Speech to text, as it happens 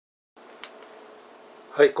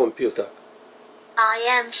はい、コンピューター。I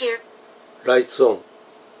am here. Lights on.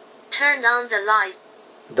 Turn on the light.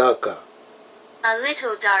 Darker. A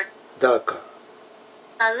little dark. Darker.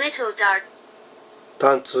 A little dark.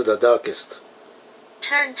 Turn to the darkest.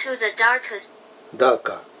 Turn to the darkest.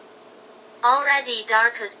 Darker. Already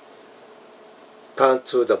darkest. Turn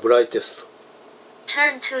to the brightest.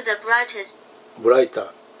 Turn to the brightest. Brighter.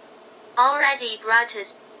 Already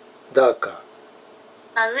brightest. Darker.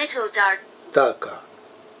 A little dark. Darker.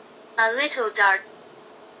 A little dark.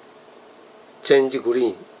 Change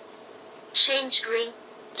green. Change green.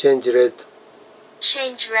 Change red.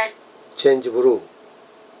 Change red. Change blue.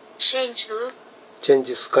 Change blue. Change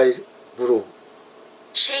sky blue.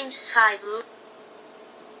 Change sky blue.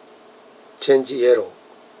 Change yellow.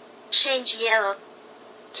 Change yellow.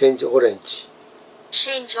 Change orange.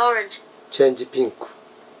 Change orange. Change pink.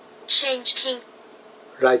 Change pink.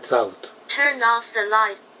 Lights out. Turn off the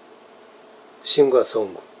light. Sing a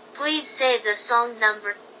song. Please say the song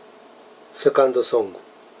number. Second song.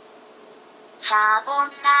 シャボン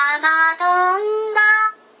玉飛んだ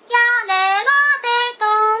屋根まで飛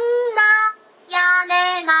んだ屋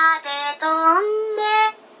根まで飛んで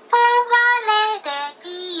壊れて消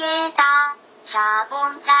えたシャボ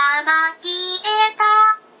ン玉消えた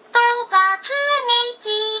とがつに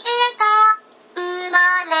消えた生ま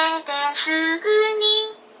れてすぐ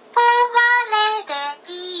に壊れて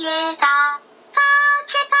消えたパ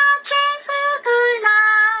チパチ吹くな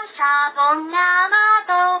シャボン玉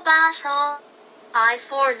飛ばそう I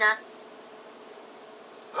for na.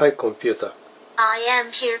 Hi, computer. I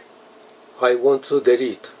am here. I want to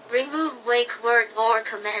delete. Remove wake word or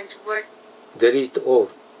command word. Delete all.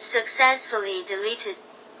 Successfully deleted.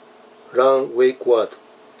 Run wake word.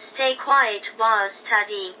 Stay quiet while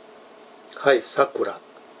studying. Hi, Sakura.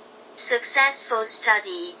 Successful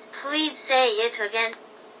study. Please say it again.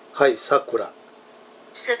 Hi, Sakura.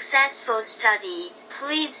 Successful study.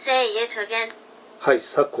 Please say it again. Hi,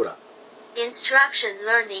 Sakura. Instruction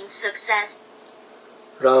learning success.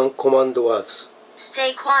 Run command words.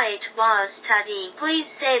 Stay quiet while studying. Please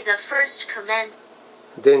say the first command.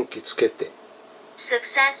 電気つけて。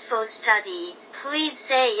Successful study. Please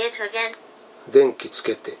say it again. 電気つ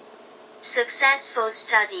けて。Successful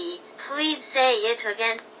study. Please say it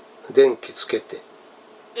again. 電気つけて。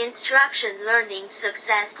Instruction learning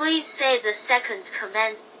success. Please say the second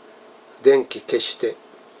command. 電気消して。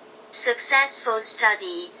Successful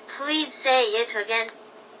study. Please say it again.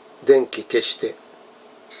 電気消して。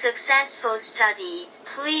Successful study.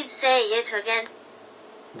 Please say it again.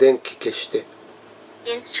 電気消して。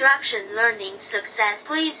Instruction learning success.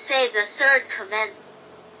 Please say the third command.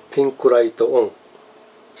 ピンクライトオン。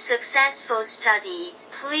Successful study.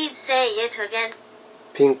 Please say it again.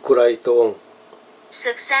 ピンクライトオン。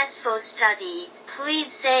Successful study. Please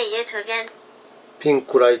say it again. ピン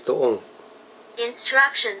クライトオン。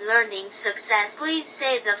Instruction learning success. Please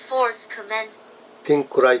say the fourth command. ピン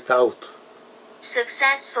クライトアウト。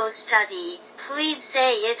Successful study. Please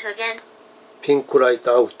say it again. ピンクライ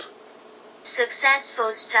トアウト。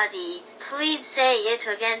Successful study. Please say it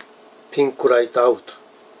again. ピンクライトアウト。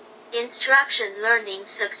Instruction learning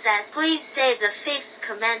success. Please say the fifth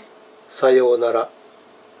command. さようなら。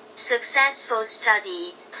Successful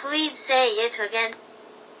study. Please say it again.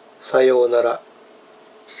 さようなら。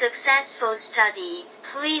Successful study.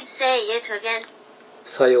 Please say it again.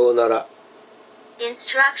 さようなら。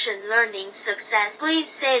Instruction learning success. Please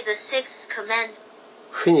say the sixth command.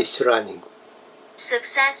 Finish running.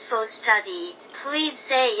 Successful study. Please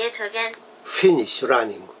say it again. Finish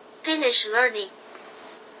running. Finish learning.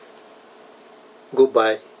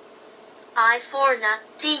 Goodbye. I for na.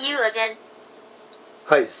 See you again.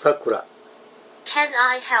 はい、さくら。Can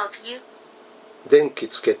I help you? 電気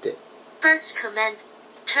つけて。First command.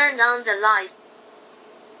 Turn on the light.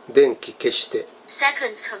 電気消して。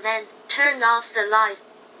Second command. Turn off the light.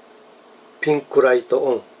 ピンクライト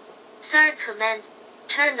オン。Third command.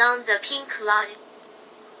 Turn on the pink light.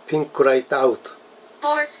 ピンクライトアウト。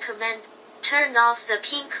Fourth command. Turn off the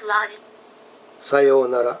pink light. さよう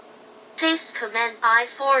なら。Fifth command. I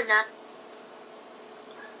for na.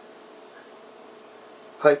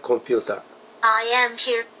 はい、コンピューター。I am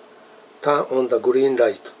here. Turn on the green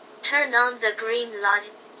light. Turn on the green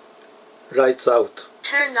light. Lights out.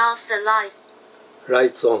 Turn off the light.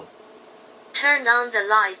 Lights on. Turn on the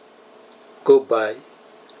light. Goodbye.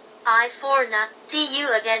 I for na. See you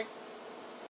again.